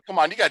shark up. Come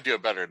on, you got to do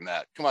it better than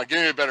that. Come on,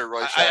 give me a better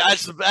Roy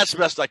Scheider. That's the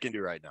best I can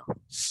do right now.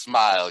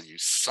 Smile, you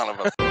son of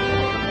a...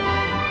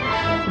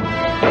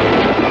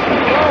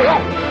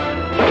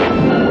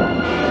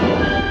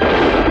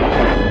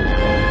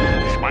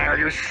 Smile,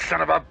 you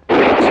son of a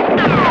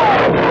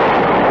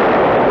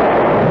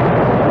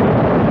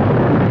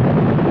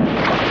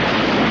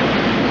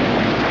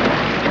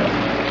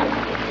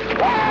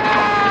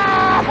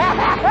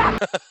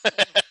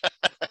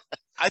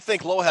I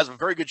think Lowe has a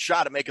very good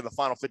shot at making the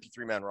final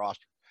 53-man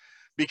roster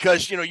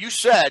because, you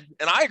said,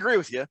 and I agree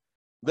with you,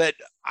 that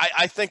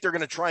I think they're going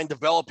to try and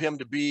develop him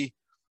to be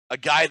a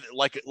guy that,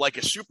 like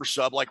a super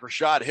sub, like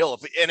Rashad Hill.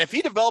 If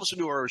he develops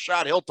into a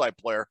Rashad Hill type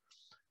player,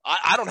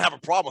 I don't have a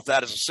problem with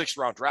that as a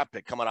 6th-round draft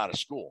pick coming out of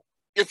school.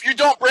 If you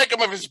don't break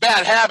him of his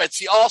bad habits,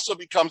 he also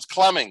becomes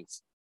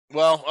Clemmings.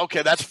 Well,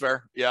 okay, that's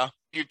fair. Yeah.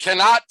 You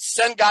cannot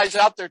send guys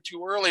out there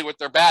too early with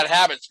their bad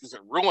habits because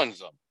it ruins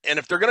them. And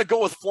if they're going to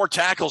go with 4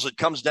 tackles, it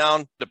comes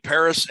down to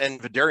Paris and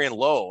Vidarian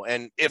Lowe.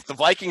 And if the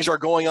Vikings are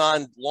going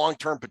on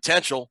long-term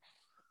potential,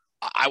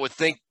 I would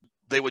think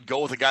they would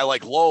go with a guy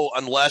like Lowe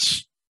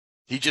unless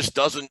he just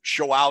doesn't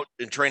show out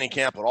in training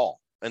camp at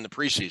all in the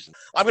preseason.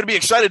 I'm going to be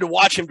excited to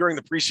watch him during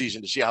the preseason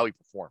to see how he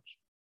performs.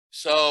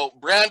 So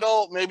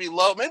Brandel, maybe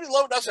Lowe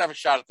does have a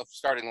shot at the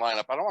starting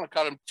lineup. I don't want to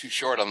cut him too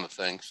short on the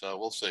thing, so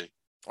we'll see.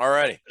 All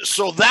righty.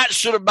 So that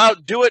should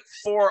about do it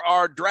for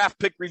our draft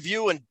pick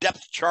review and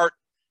depth chart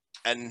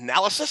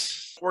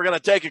analysis. We're going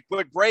to take a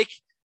quick break,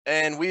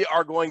 and we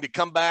are going to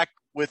come back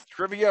with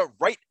trivia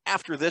right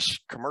after this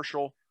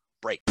commercial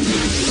break.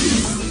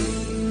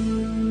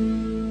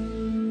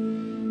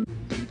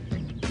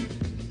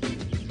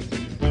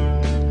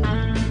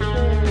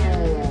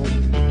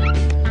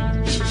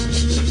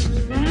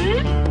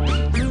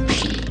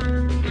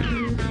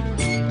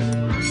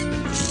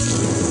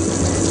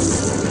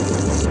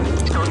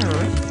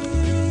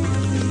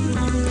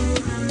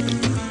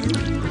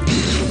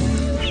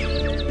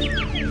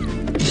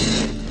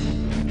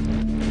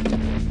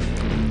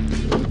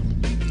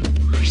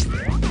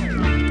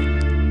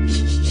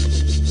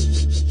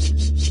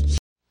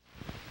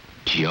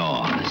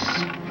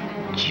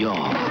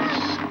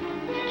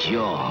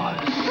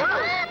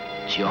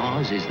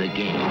 Jaws is the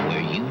game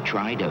where you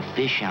try to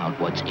fish out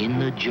what's in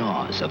the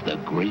jaws of the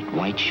great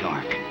white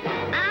shark.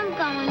 I'm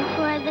going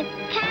for the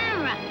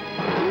camera.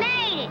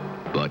 Made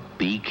it. But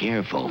be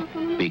careful,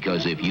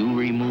 because if you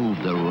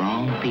remove the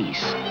wrong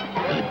piece,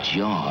 the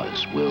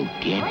jaws will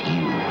get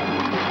you.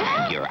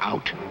 And you're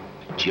out.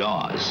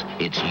 Jaws,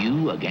 it's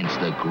you against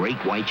the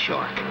great white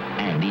shark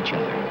and each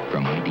other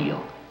from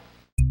Ideal.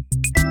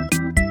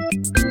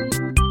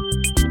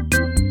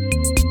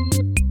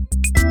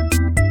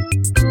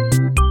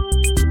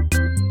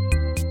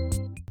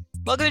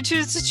 Welcome to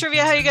Choose the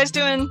Trivia. How you guys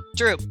doing?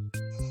 Drew.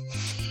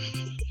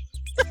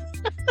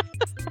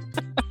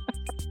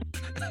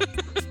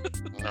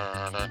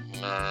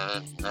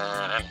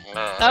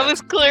 That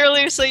was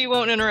clearly so you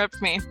won't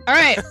interrupt me. All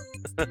right.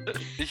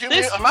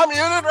 Am I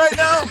muted right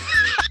now?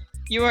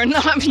 You are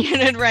not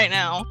muted right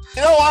now.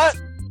 You know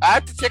what? I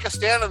have to take a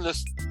stand on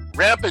this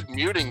rampant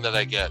muting that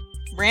I get.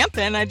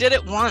 Rampant? I did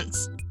it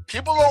once.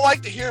 People don't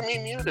like to hear me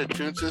muted,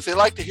 Toonses. They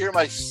like to hear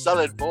my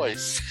solid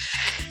voice.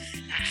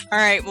 All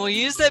right, we'll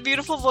use that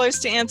beautiful voice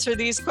to answer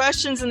these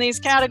questions in these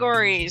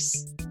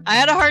categories. I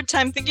had a hard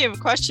time thinking of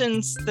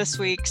questions this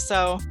week,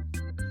 so...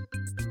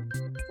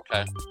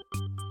 Okay.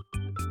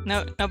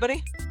 No,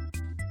 nobody?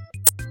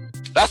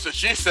 That's what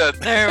she said.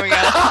 There we go.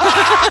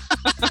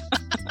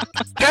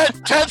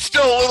 Ted's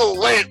still a little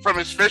late from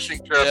his fishing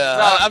trip.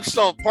 Yeah,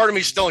 part of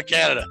me's still in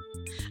Canada.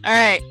 All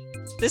right,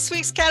 this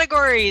week's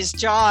categories: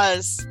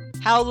 Jaws,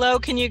 How Low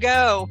Can You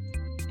Go,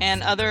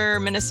 and other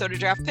Minnesota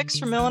draft picks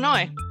from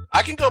Illinois.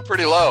 I can go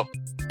pretty low.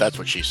 That's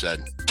what she said.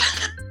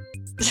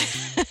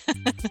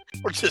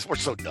 We're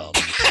so dumb.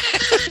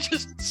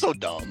 Just so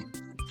dumb.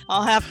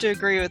 I'll have to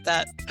agree with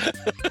that.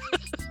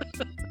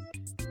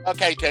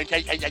 Okay.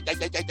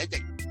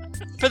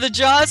 For the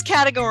Jaws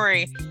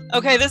category.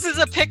 Okay, this is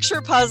a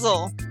picture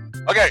puzzle.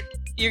 Okay.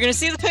 you're going to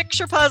see the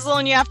picture puzzle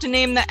and you have to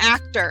name the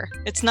actor.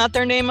 It's not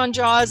their name on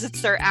Jaws,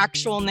 it's their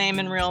actual name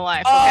in real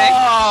life,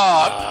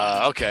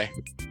 okay? Okay.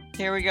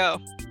 Here we go.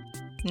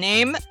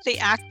 Name the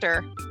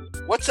actor.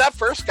 What's that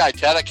first guy,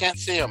 Ted? I can't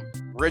see him.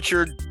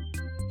 Richard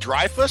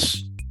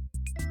Dreyfuss?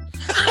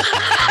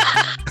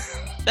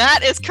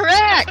 That is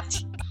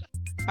correct.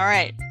 All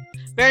right.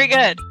 Very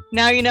good.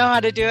 Now you know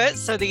how to do it,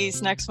 so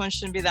these next ones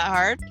shouldn't be that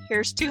hard.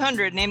 Here's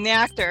 200. Name the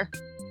actor.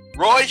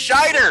 Roy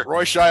Scheider.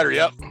 Roy Scheider,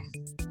 yep.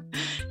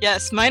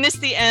 Yes, minus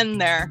the N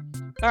there.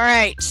 All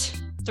right.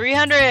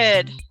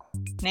 300.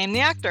 Name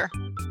the actor.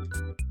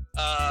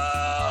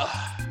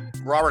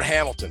 Robert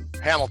Hamilton.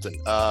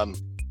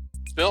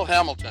 Bill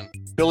Hamilton.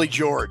 Billy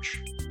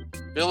George.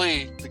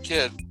 Billy the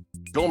Kid.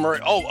 Bill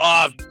Murray.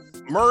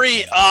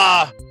 Murray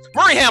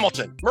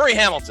Hamilton. Murray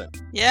Hamilton.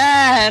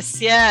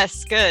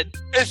 Yes, good.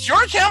 Is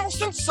George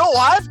Hamilton still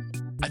alive?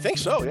 I think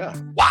so, yeah.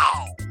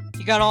 Wow.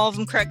 You got all of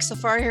them correct so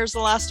far. Here's the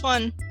last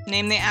one.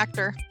 Name the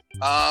actor.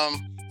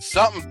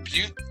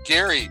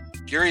 Gary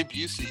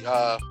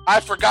Busey. I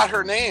forgot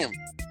her name.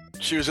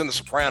 She was in The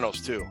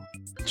Sopranos too.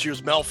 She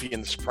was Melfi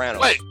in The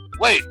Sopranos.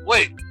 Wait.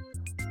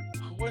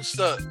 Who was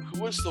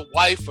the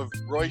wife of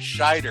Roy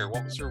Scheider?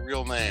 What was her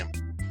real name?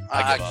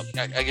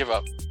 I give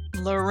up.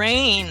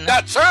 Lorraine.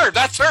 That's her.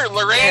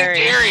 Lorraine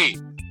Gary.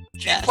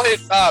 She Yes. played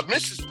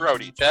Mrs.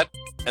 Brody, Ted.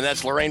 And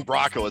that's Lorraine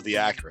Bracco as the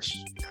actress.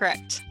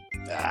 Correct.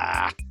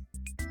 Ah.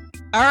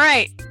 All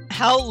right.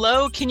 How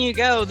low can you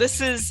go?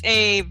 This is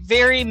a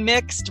very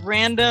mixed,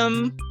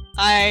 random.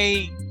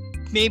 I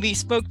maybe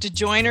spoke to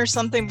Join or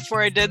something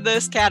before I did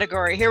this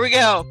category. Here we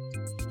go.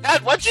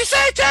 Ted, what'd you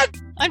say, Ted?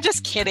 I'm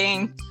just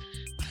kidding.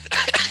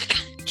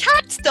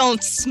 Cats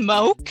don't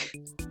smoke.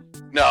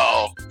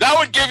 No, that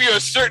would give you a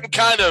certain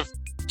kind of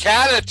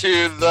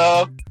catitude,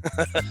 though.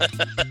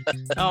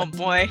 Oh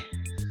boy.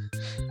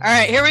 All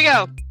right, here we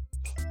go.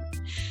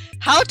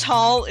 How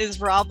tall is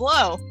Rob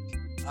Lowe?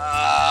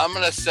 I'm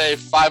gonna say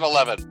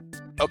 5'11".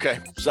 Okay,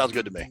 sounds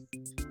good to me.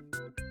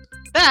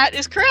 That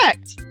is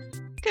correct.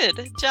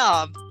 Good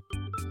job.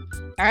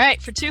 All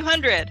right, for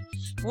 200.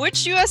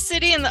 Which U.S.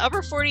 city in the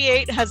upper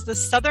 48 has the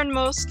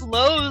southernmost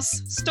Lowe's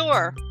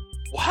store?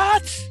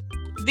 What?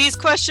 These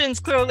questions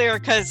clearly are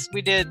because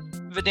we did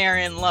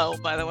Vidarian Lowe,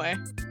 by the way.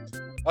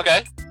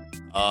 Okay.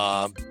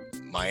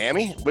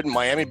 Miami? Wouldn't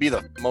Miami be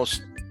the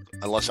most,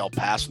 unless El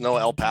Paso? No,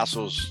 El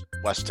Paso's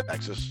West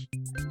Texas.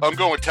 I'm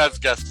going with Ted's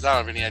guess because I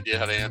don't have any idea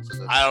how to answer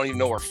this. I don't even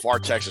know where far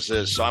Texas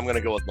is, so I'm going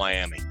to go with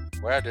Miami.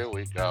 Where do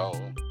we go?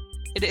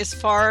 It is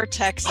Far,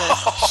 Texas.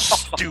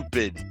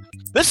 Stupid.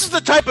 This is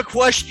the type of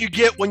question you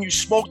get when you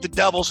smoke the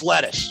devil's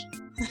lettuce.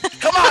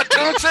 Come on,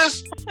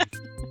 Tootses!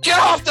 Get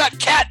off that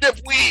catnip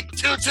weed,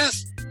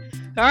 Tootses!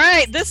 All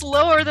right, this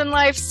lower than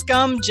life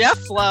scum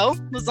Jeff Lowe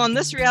was on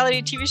this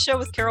reality TV show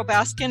with Carol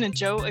Baskin and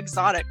Joe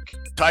Exotic.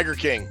 Tiger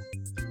King.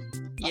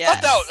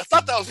 Yes. I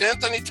thought that was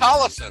Anthony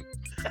Tollison.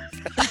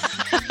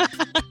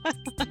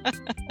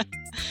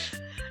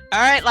 All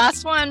right,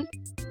 last one.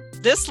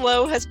 This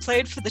Lowe has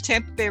played for the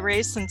Tampa Bay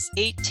Rays since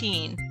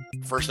 18.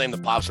 First name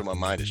that pops in my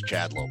mind is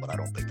Chad Lowe, but I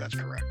don't think that's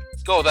correct.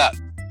 Let's go with that.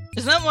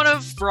 Isn't that one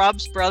of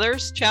Rob's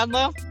brothers, Chad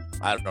Lowe?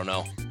 I don't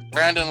know.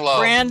 Brandon Lowe.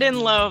 Brandon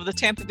Lowe of the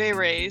Tampa Bay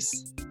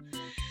Rays.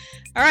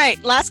 All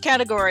right, last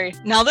category.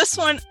 Now this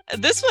one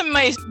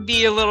might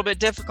be a little bit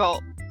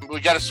difficult. We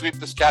got to sweep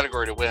this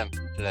category to win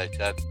today,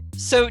 Ted.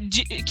 So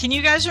can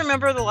you guys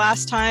remember the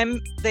last time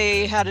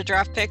they had a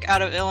draft pick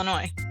out of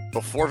Illinois?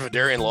 Before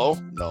Vidarian Lowe?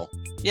 No.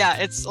 Yeah,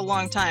 it's a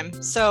long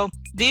time. So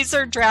these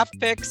are draft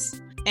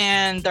picks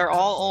and they're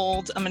all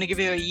old. I'm going to give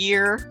you a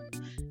year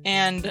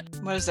and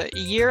what is it? A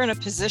year and a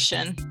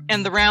position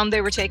and the round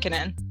they were taken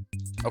in.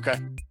 Okay.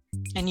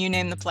 And you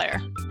name the player.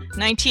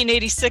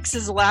 1986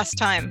 is the last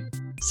time.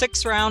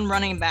 6th round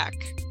running back.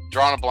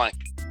 Drawing a blank.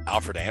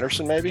 Alfred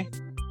Anderson, maybe?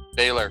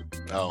 Baylor.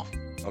 Oh,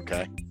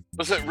 okay.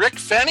 Was it Rick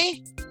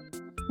Fenny?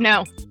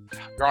 No.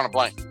 Drawing a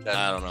blank. Ted.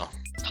 I don't know.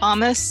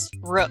 Thomas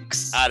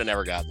Rooks. I'd have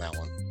never gotten that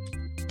one.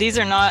 These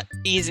are not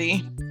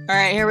easy. All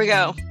right, here we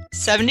go.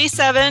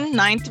 77,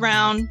 9th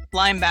round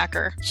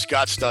linebacker.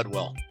 Scott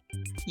Studwell.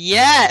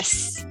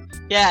 Yes.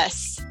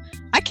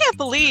 I can't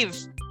believe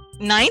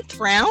 9th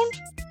round?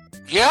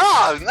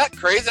 Yeah, isn't that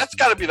crazy? That's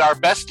got to be our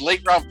best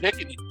late round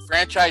pick in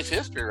franchise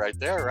history right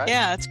there, right?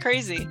 Yeah, it's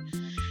crazy.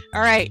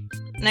 All right,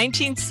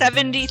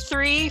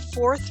 1973,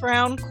 4th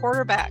round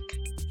quarterback.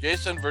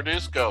 Jason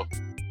Verduzco.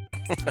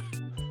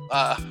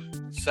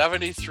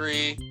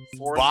 73,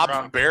 4th Bob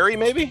round. Barry,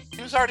 maybe?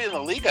 He was already in the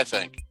league, I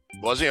think.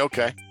 Was he?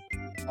 Okay.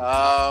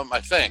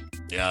 I think.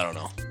 Yeah, I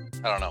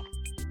don't know.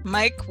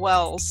 Mike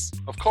Wells.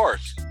 Of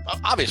course.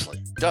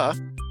 Obviously. Duh.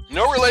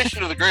 No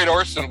relation to the great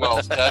Orson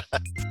Welles, Ted.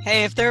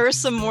 Hey, if there were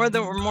some more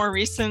that were more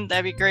recent,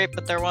 that'd be great,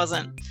 but there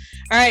wasn't.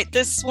 All right,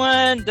 this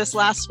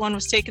last one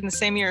was taken the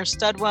same year as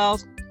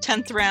Studwell.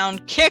 10th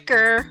round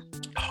kicker.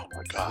 Oh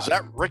my God. Is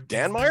that Rick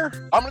Danmeyer?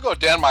 I'm going to go with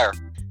Danmeyer.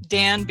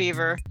 Dan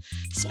Beaver.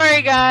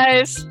 Sorry,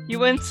 guys. You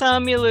win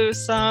some, you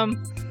lose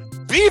some.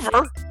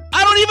 Beaver?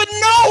 I don't even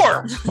know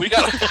her.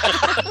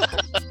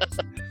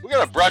 We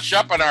gotta brush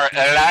up on our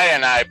Eli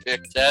and I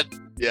pick, Ted.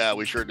 Yeah,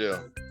 we sure do.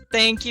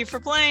 Thank you for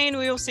playing.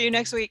 We will see you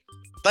next week.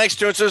 Thanks,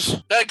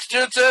 Toonses. Thanks,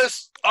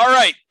 Toonses. All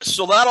right,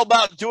 so that'll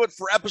about do it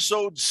for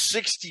episode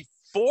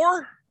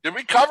 64. Did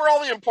we cover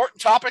all the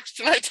important topics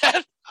tonight,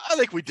 Ted? I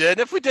think we did.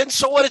 If we didn't,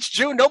 so what? It's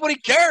June. Nobody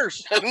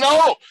cares. Nobody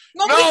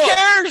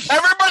cares.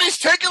 Everybody's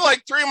taking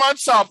like 3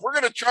 months off. We're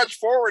going to trudge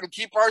forward and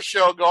keep our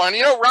show going.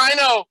 You know,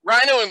 Rhino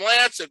and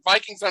Lance at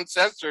Vikings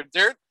Uncensored,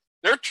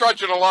 they're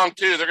trudging along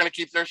too. They're going to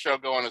keep their show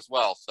going as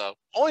well. So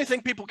only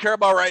thing people care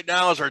about right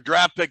now is our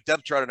draft pick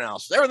depth chart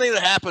analysis. Everything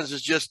that happens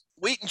is just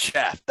wheat and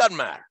chaff. Doesn't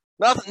matter.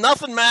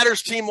 Nothing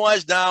matters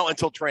team-wise now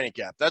until training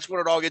camp. That's when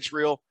it all gets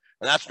real,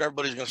 and that's when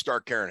everybody's going to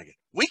start caring again.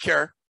 We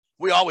care.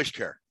 We always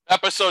care.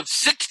 Episode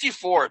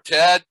 64,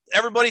 Ted.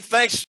 Everybody,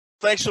 thanks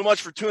so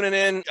much for tuning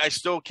in. I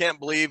still can't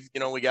believe,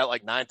 we got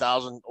like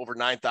over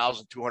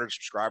 9,200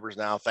 subscribers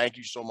now. Thank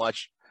you so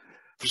much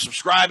for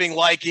subscribing,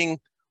 liking,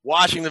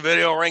 watching the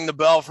video, ring the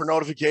bell for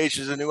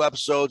notifications of new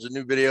episodes and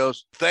new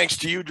videos. Thanks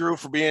to you, Drew,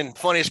 for being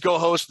funniest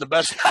co-host and the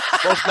best,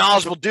 most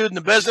knowledgeable dude in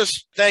the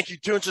business. Thank you,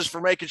 Toonses,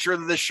 for making sure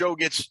that this show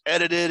gets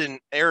edited and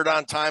aired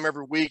on time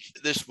every week.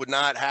 This would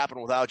not happen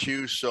without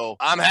you. So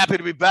I'm happy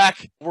to be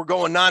back. We're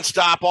going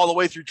nonstop all the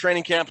way through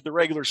training camp of the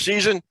regular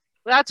season.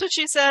 That's what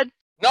she said.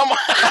 No more.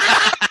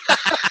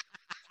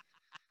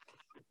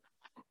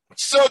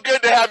 So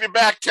good to have you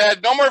back,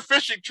 Ted. No more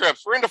fishing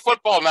trips. We're into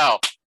football now.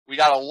 We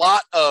got a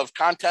lot of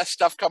contest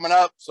stuff coming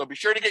up, so be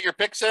sure to get your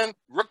picks in.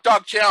 Rook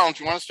Dog Challenge,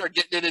 you want to start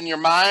getting it in your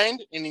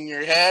mind, and in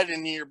your head,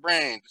 and in your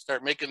brain to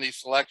start making these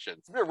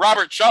selections.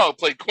 Robert Shaw who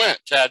played Quint,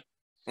 Ted.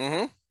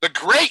 Mm-hmm. The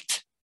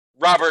great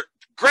Robert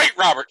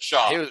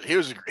Shaw. He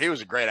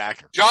was a great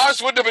actor.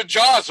 Jaws wouldn't have been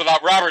Jaws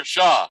without Robert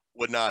Shaw.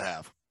 Would not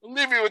have. I'll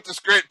leave you with this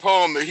great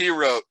poem that he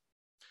wrote.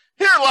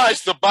 Here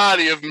lies the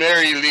body of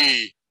Mary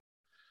Lee.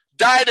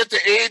 Died at the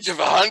age of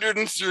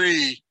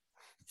 103.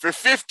 For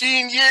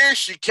 15 years,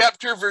 she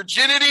kept her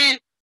virginity.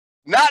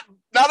 Not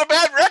a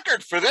bad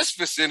record for this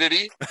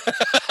vicinity.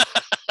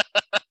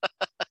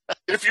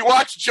 If you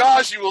watch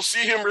Jaws, you will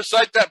see him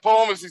recite that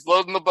poem as he's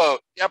loading the boat.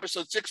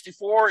 Episode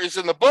 64 is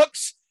in the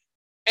books.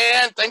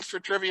 And thanks for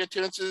Trivia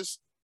Toonses.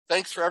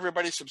 Thanks for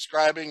everybody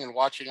subscribing and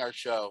watching our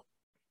show.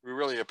 We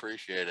really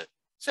appreciate it.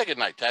 Say good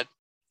night, Ted.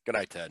 Good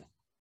night, Ted.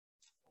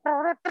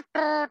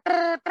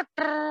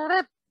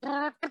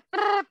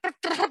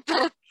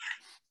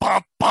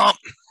 Bump, bump.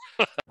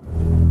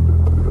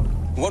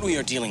 What we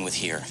are dealing with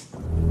here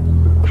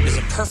is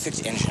a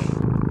perfect engine.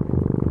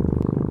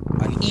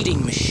 An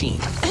eating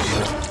machine.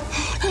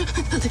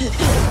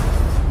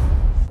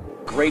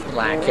 Great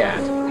black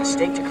cat.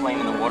 Mistake to claim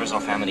in the waters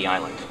off Amity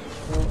Island.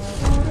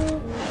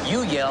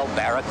 You yell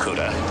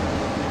barracuda.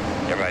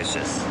 Everybody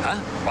says, huh?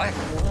 What?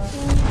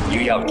 You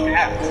yell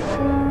cat.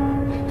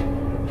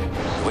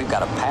 We've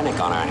got a panic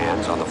on our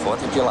hands on the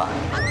 4th of July.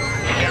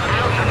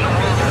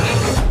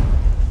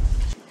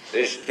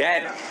 This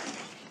cat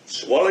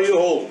swallow you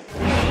whole.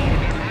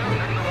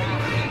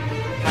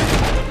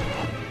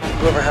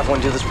 You ever have one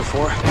do this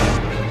before?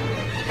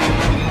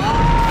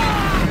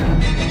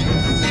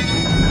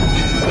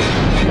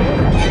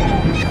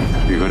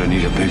 You're gonna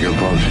need a bigger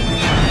boat.